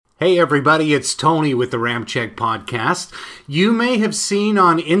Hey everybody, it's Tony with the Ramcheck Podcast. You may have seen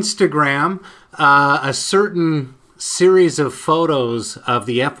on Instagram a certain series of photos of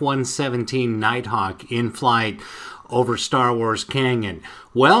the F-117 Nighthawk in flight over Star Wars Canyon.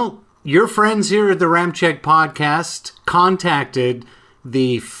 Well, your friends here at the Ramcheck Podcast contacted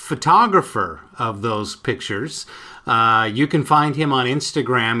the photographer of those pictures. You can find him on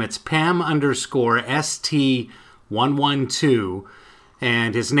Instagram. It's Pam_ST112.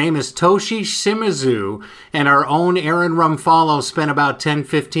 And his name is Toshihiko Shimizu, and our own Aaron Rumfalo spent about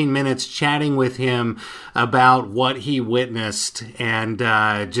 10-15 minutes chatting with him about what he witnessed and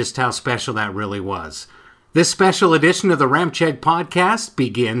just how special that really was. This special edition of the Ramcheck Podcast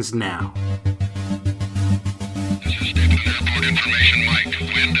begins now. This is Stapleton Airport information, Mike.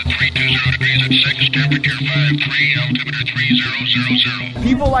 Wind at 320 degrees at 6, temperature 53, altimeter 3000.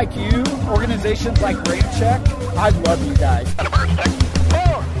 People like you, organizations like Ramcheck, I love you guys.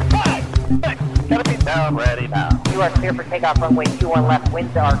 Down, ready now. You are clear for takeoff runway 21 left.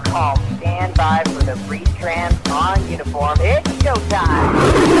 Winds are calm. Stand by for the retrans on uniform. It's showtime.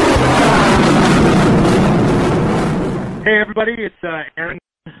 Hey everybody, it's Aaron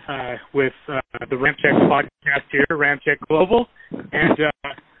with the Ramcheck Podcast here, Ramcheck Global. And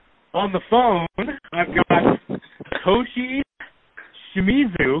on the phone, I've got Toshihiko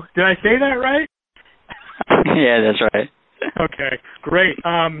Shimizu. Did I say that right? Yeah, that's right. Okay, great.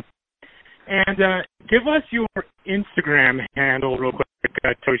 And give us your Instagram handle real quick,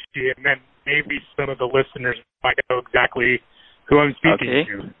 Toshi, and then maybe some of the listeners might know exactly who I'm speaking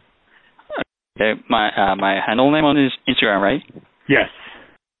to. Okay, my handle name on Instagram, right? Yes.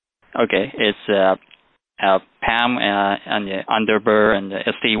 Okay, it's Pam and the Underbird and the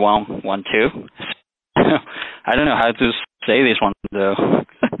ST112. I don't know how to say this one though.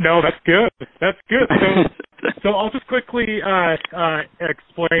 No, that's good. That's good. So I'll just quickly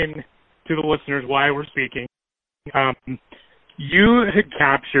explain to the listeners why we're speaking. You had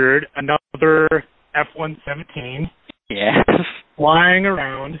captured another F-117. Yes. Flying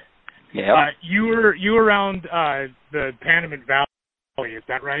around. Yeah. You were around the Panamint Valley, is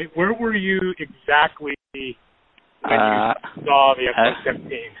that right? Where were you exactly when you saw the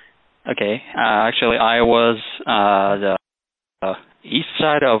F-117? Okay. Actually, I was the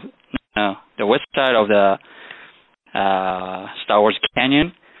west side of the Star Wars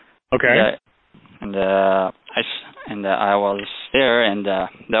Canyon. Okay. And I was there, and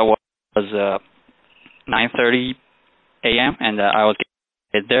that was 9:30 a.m. and I was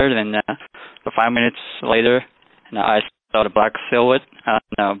get there. Then 5 minutes later, and I saw the black silhouette,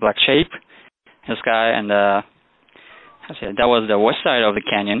 black shape in the sky, and I said that was the west side of the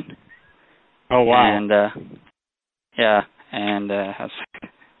canyon. Oh wow! And yeah, and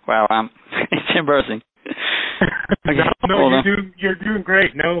wow, it's embarrassing. No, you're doing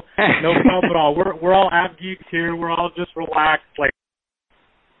great. No problem at all. We're all av geeks here. We're all just relaxed. Like,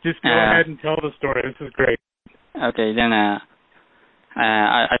 just go ahead and tell the story. This is great. Okay, then I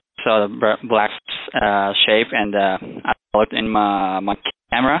saw the black shape, and I looked in my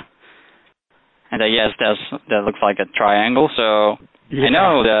camera, and yes, that looks like a triangle. So yeah. I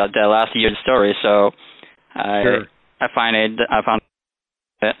know the last year's story. So sure. I found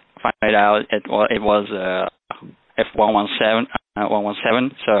out it was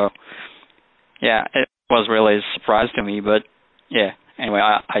F-117. So yeah, it was really a surprise to me. But yeah, anyway,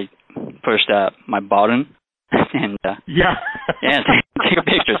 I pushed my button and take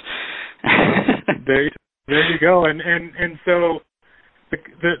pictures. There you go. And so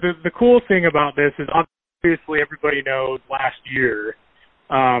the cool thing about this is obviously everybody knows last year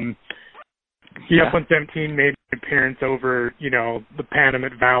the F-117 made an appearance over, the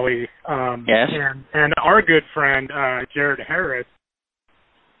Panamint Valley. Yes. And our good friend, Jared Harris,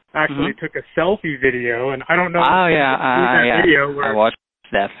 actually took a selfie video, and I don't know that video where I watched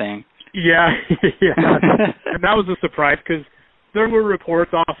that thing. Yeah, yeah. And that was a surprise, because there were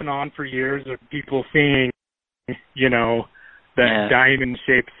reports off and on for years of people seeing, that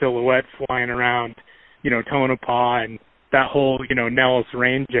diamond-shaped silhouette flying around, Tonopah and that whole, Nellis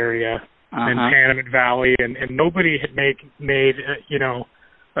Range area. And Panamint Valley, and nobody had made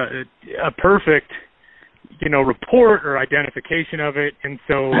a perfect, report or identification of it. And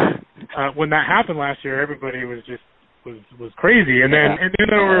so when that happened last year, everybody was crazy. And then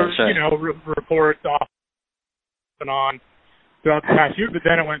there were reports off and on throughout the past year, but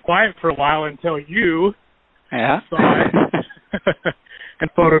then it went quiet for a while until you saw it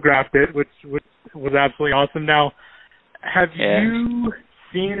and photographed it, which was absolutely awesome. Now, have you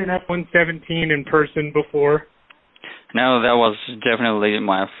seen an F-117 in person before? No, that was definitely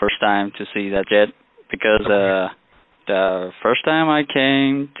my first time to see that jet, because the the first time I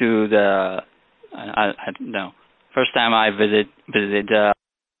came to the, no, first time I visited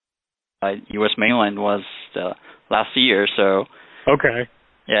U.S. mainland was last year. So. Okay.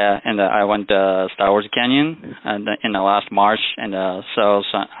 Yeah, and I went to Star Wars Canyon in the last March, and so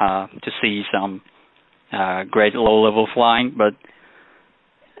to see some great low-level flying,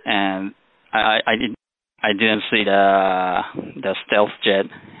 and I didn't see the stealth jet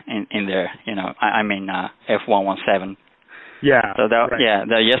in there. You know, I mean F-117. Yeah. So that right.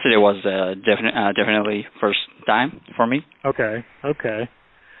 yesterday was definitely first time for me. Okay.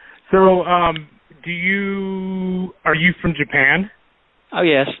 So, are you from Japan? Oh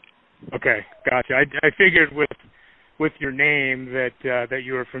yes. Okay, gotcha. I figured with your name that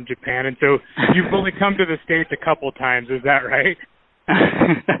you were from Japan, and so you've only come to the States a couple times. Is that right?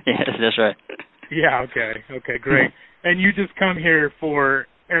 Yes, that's right. Yeah. Okay, great. And you just come here for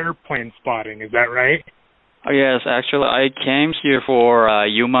airplane spotting. Is that right? Oh yes, actually I came here for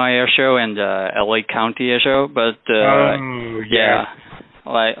Yuma Air Show and LA County Air Show, but yeah.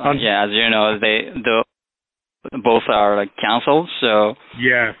 As you know, both are like canceled. So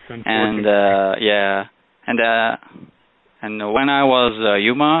yes, unfortunately. And when I was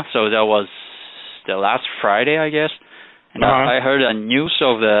Yuma, so that was the last Friday, I guess. And I heard a news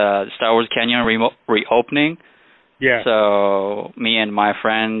of the Star Wars Canyon reopening. Yeah. So me and my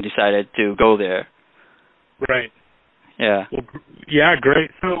friend decided to go there. Right. Yeah. Well, yeah,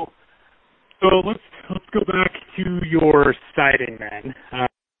 great. So let's go back to your sighting then. So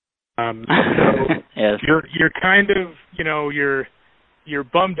yes. You're kind of, you're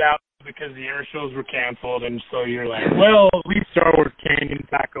bummed out because the air shows were canceled, and so you're like, well, at least Star Wars Canyon's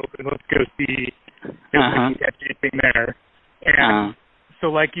back open. Let's go see if we can catch anything there. And so,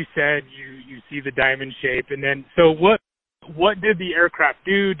 like you said, you see the diamond shape, and then so what did the aircraft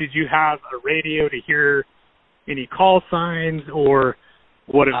do? Did you have a radio to hear any call signs, or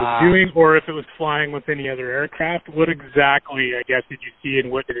what it was doing, or if it was flying with any other aircraft? What exactly, I guess, did you see,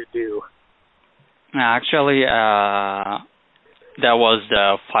 and what did it do? Actually, that was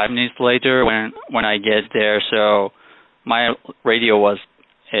 5 minutes later when I get there. So my radio was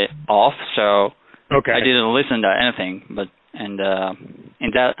off, so I didn't listen to anything. But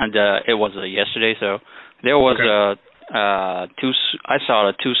it was yesterday, so there was I saw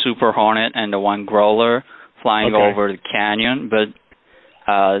the 2 Super Hornet and the 1 Growler flying over the canyon, but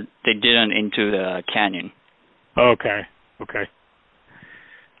they didn't into the canyon. Okay.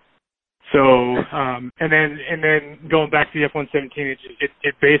 So, and then going back to the F-117,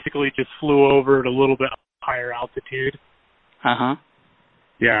 it basically just flew over at a little bit higher altitude.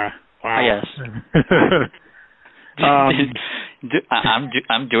 Yeah. Wow. Yes.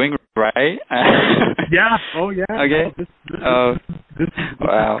 I'm doing right. Yeah. Oh yeah. Okay. This is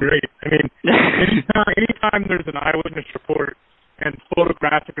great. I mean, anytime there's an eyewitness report and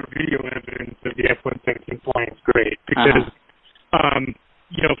photographic or video evidence of the F-117 flying is great because,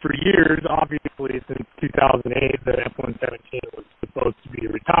 for years, obviously, since 2008, the F-117 was supposed to be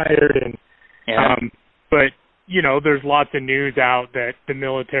retired, and but there's lots of news out that the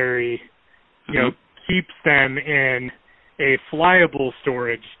military, keeps them in a flyable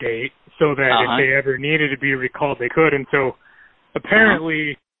storage state so that if they ever needed to be recalled, they could. And so,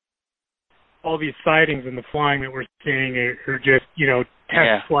 apparently, all these sightings and the flying that we're seeing are just,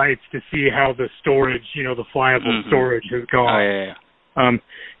 test flights to see how the storage, the flyable storage has gone.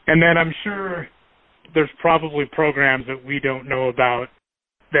 And then I'm sure there's probably programs that we don't know about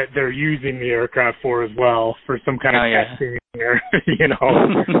that they're using the aircraft for as well, for some kind of testing or,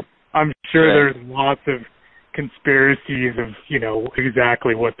 I'm sure there's lots of conspiracies of,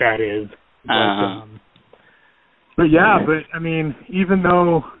 exactly what that is. But I mean, even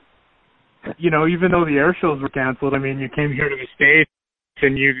though the air shows were canceled, I mean, you came here to the States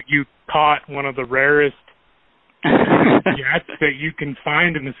and you caught one of the rarest jets that you can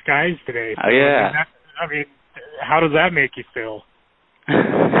find in the skies today. So, I mean, how does that make you feel?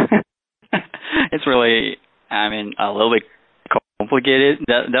 It's really, a little bit complicated.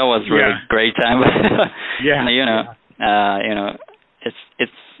 That was really great time.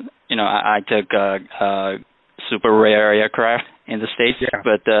 It's I took a super rare aircraft in the States,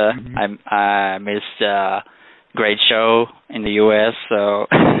 but I missed a great show in the U.S. So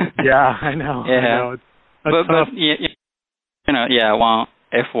I know. Yeah, I know. One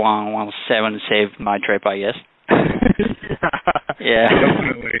F-117 saved my trip, I guess.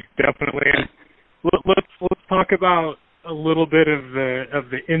 Definitely. And let's talk about a little bit of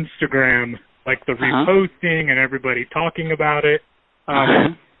the Instagram, like the reposting and everybody talking about it.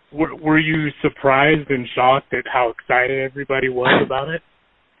 Were you surprised and shocked at how excited everybody was about it?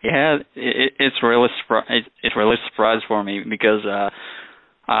 it's really it's really surprise for me because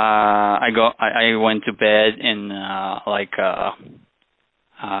I went to bed in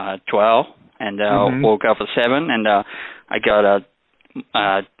 12 and woke up at 7 and I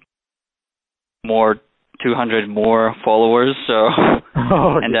got more 200 more followers, so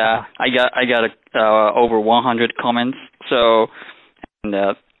and I got over 100 comments, so and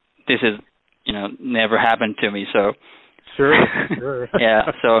this is never happened to me, so sure.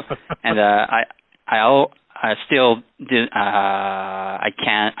 yeah, so and I still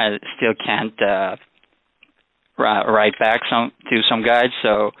can't write back to some guys,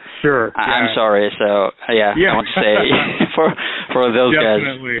 so sure. I'm sorry. So yeah, I want to say for those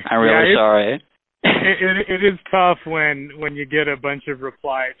Definitely. guys, I'm really sorry. It is tough when you get a bunch of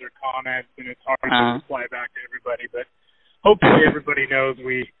replies or comments, and it's hard to reply back to everybody. But hopefully, everybody knows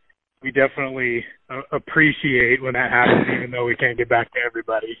we definitely appreciate when that happens, even though we can't get back to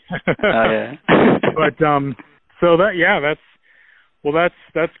everybody. Yeah. But so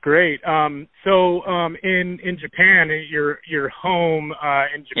that's great. So in Japan, your home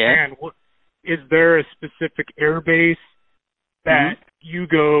in Japan, is there a specific air base that you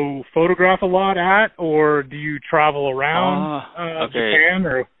go photograph a lot at, or do you travel around Japan?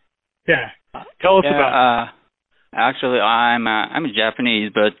 Or tell us about it. Actually, I'm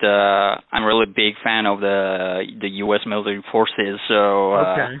Japanese, but I'm really big fan of the U.S. military forces. So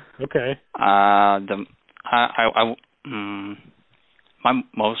okay. My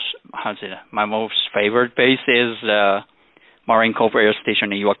most favorite base is Marine Corps Air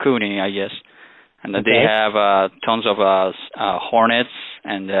Station in Iwakuni, I guess. And they have tons of Hornets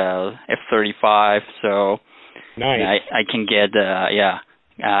and F-35, so nice. I can get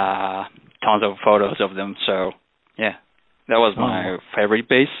tons of photos of them. So yeah, that was my favorite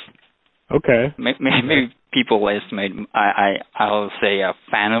base. Okay. Maybe people estimate I'll say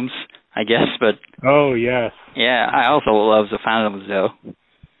Phantoms, I guess, but yes. Yeah, I also love the Phantoms though.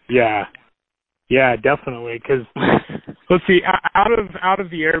 Yeah, definitely. Because let's see, out of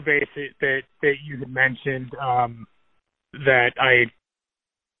the air base that you had mentioned, that I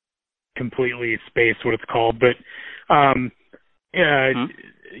completely spaced what it's called, but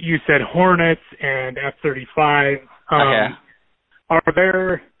you said Hornets and F-35. Are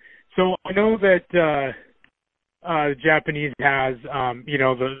there? So I know that the Japanese has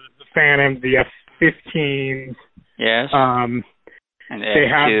the Phantoms, the F-15s. Yes. And they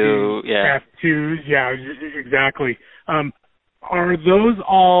have F2, the F2s, yeah, exactly. Are those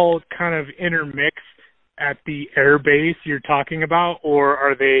all kind of intermixed at the air base you're talking about, or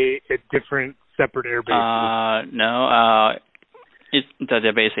are they at different separate air bases? No,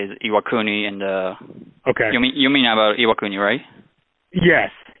 the base is Iwakuni, and okay. You mean about Iwakuni, right?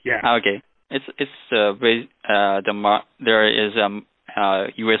 Yes. Yeah. Okay. It's base. There is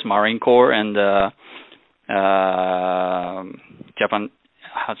U.S. Marine Corps and Japan.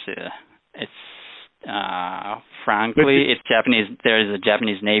 How to say it? It's frankly, it's Japanese. There is a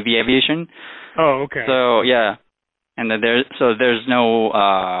Japanese Navy aviation. Oh, okay. So yeah, and then there's no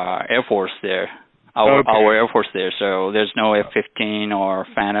Air Force there. Our Air Force there. So there's no F-15 or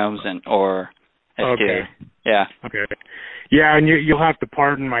Phantoms or S2. Okay. Yeah. Okay. Yeah, and you'll have to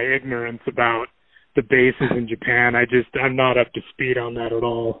pardon my ignorance about the bases in Japan. I'm not up to speed on that at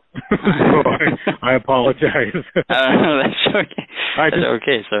all. So I apologize. That's okay. That's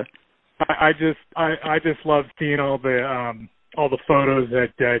okay, sir. I just love seeing all the photos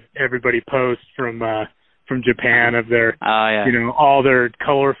that everybody posts from Japan of their all their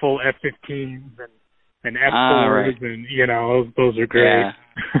colorful F-15s and F-4s and those are great.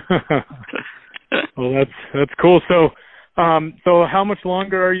 Yeah. Well, that's cool. So how much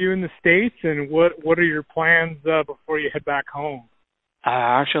longer are you in the States, and what are your plans before you head back home?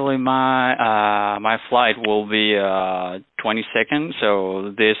 Actually, my flight will be 22nd,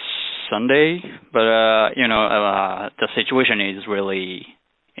 so this Sunday. But the situation is really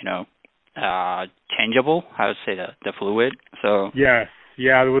changeable. I would say the fluid. So yes,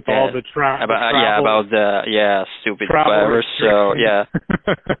 with all the travel. About the stupid virus. So yeah,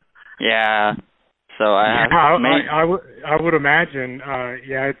 yeah. So I would imagine,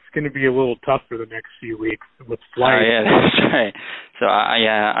 it's going to be a little tough for the next few weeks with flights. Yeah, that's right. So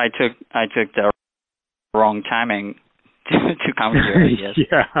I took the wrong timing to come here, I guess.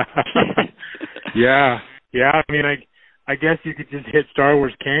 Yeah. I mean, I guess you could just hit Star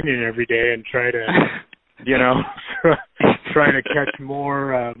Wars Canyon every day and try to, try to catch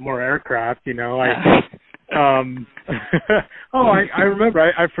more aircraft. I remember.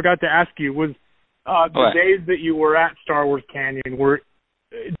 I forgot to ask you, was the days that you were at Star Wars Canyon,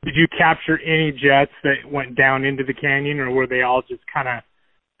 did you capture any jets that went down into the canyon, or were they all just kind of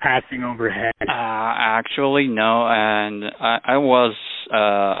passing overhead? Actually, no. And I was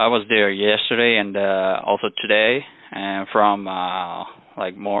there yesterday and also today, and from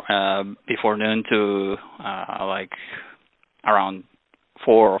like more before noon to like around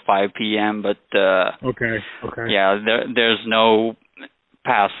 4 or 5 p.m. But Okay. yeah, there's no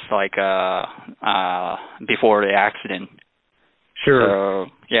pass like before the accident. Sure. So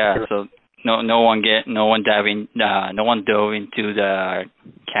yeah, Sure. so no one dove into the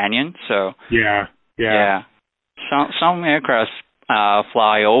canyon. So Yeah. some aircraft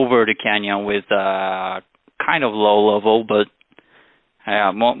fly over the canyon with kind of low level, but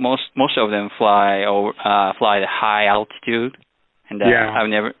most of them fly at high altitude. And I've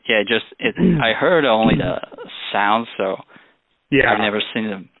never I heard only the sound, so I've never seen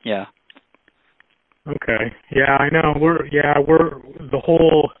them. Yeah. Okay. Yeah, I know. We're the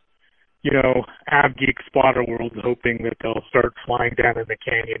whole, Av Geek spotter world is hoping that they'll start flying down in the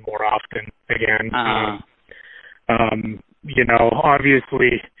canyon more often again.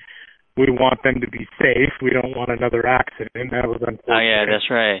 Obviously we want them to be safe. We don't want another accident. That was unfortunate. Oh yeah, that's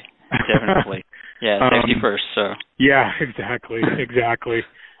right. Definitely. Yeah, safety first. So. Yeah, exactly.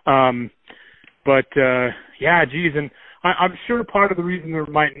 But geez, and I'm sure part of the reason there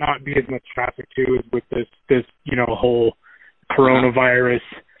might not be as much traffic too is with this whole coronavirus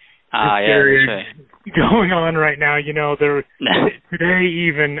hysteria going on right now. Today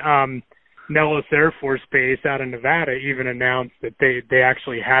even Nellis Air Force Base out in Nevada even announced that they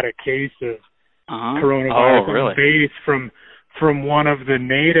actually had a case of coronavirus on base from one of the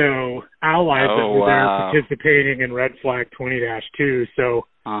NATO allies that were there participating in Red Flag 20-2. So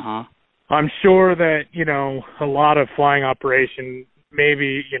I'm sure that, a lot of flying operation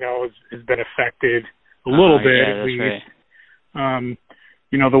maybe, has been affected a little bit at least. Right.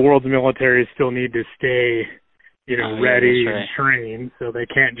 The world's military still need to stay, ready and trained, so they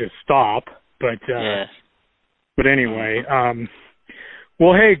can't just stop. But anyway,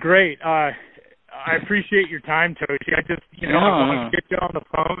 well, hey, great. I appreciate your time, Toshi. I just, I want to get you on the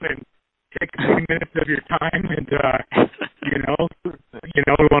phone and take a few minutes of your time, and we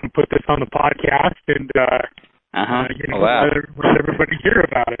want to put this on the podcast and let everybody hear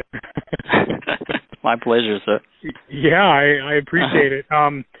about it. My pleasure, sir. Yeah, I appreciate it.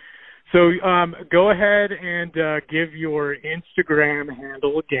 So go ahead and give your Instagram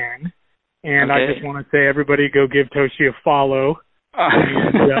handle again, and I just want to say, everybody, go give Toshi a follow.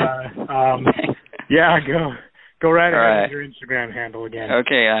 And, go right ahead with your Instagram handle again.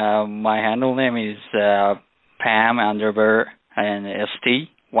 Okay, my handle name is Pam _ and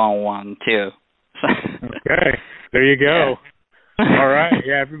ST112. Okay, there you go. Yeah. All right,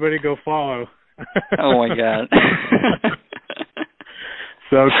 everybody go follow. Oh my God.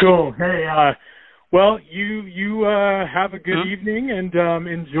 So cool. Hey, well, you have a good evening and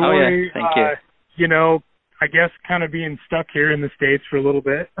enjoy. Oh, yeah. Thank you. I guess kind of being stuck here in the States for a little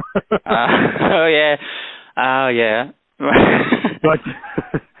bit. But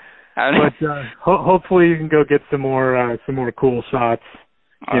hopefully you can go get some more cool shots,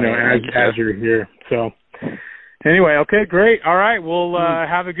 as you're here. So anyway, okay, great. All right, well,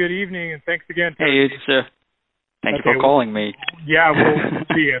 have a good evening and thanks again. Hey, you too, sir. Thank you for calling me. Yeah, we'll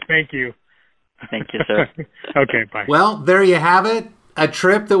see you. Thank you. Thank you, sir. Okay, bye. Well, there you have it. A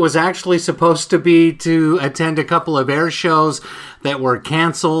trip that was actually supposed to be to attend a couple of air shows that were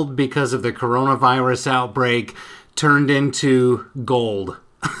canceled because of the coronavirus outbreak turned into gold.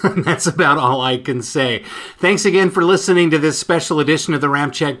 That's about all I can say. Thanks again for listening to this special edition of the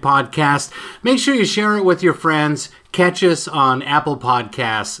Ramp Check Podcast. Make sure you share it with your friends. Catch us on Apple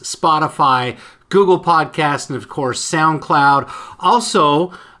Podcasts, Spotify, Google Podcasts, and of course SoundCloud.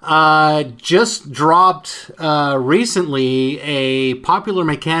 Also, just dropped recently a Popular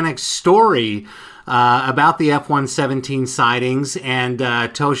Mechanics story about the F-117 sightings and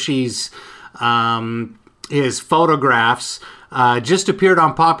Toshi's his photographs. Just appeared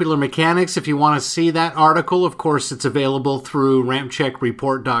on Popular Mechanics. If you want to see that article, of course, it's available through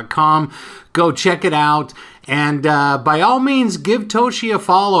rampcheckreport.com. Go check it out. And by all means, give Toshi a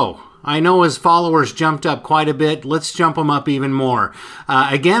follow. I know his followers jumped up quite a bit. Let's jump them up even more.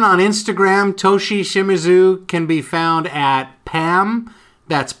 Again, on Instagram, Toshi Shimizu can be found at Pam,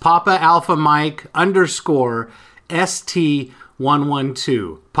 that's Papa Alpha Mike _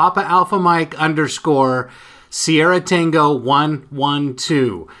 ST112. Papa Alpha Mike _ Sierra Tango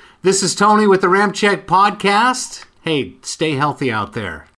 112. This is Tony with the Ramp Check Podcast. Hey, stay healthy out there.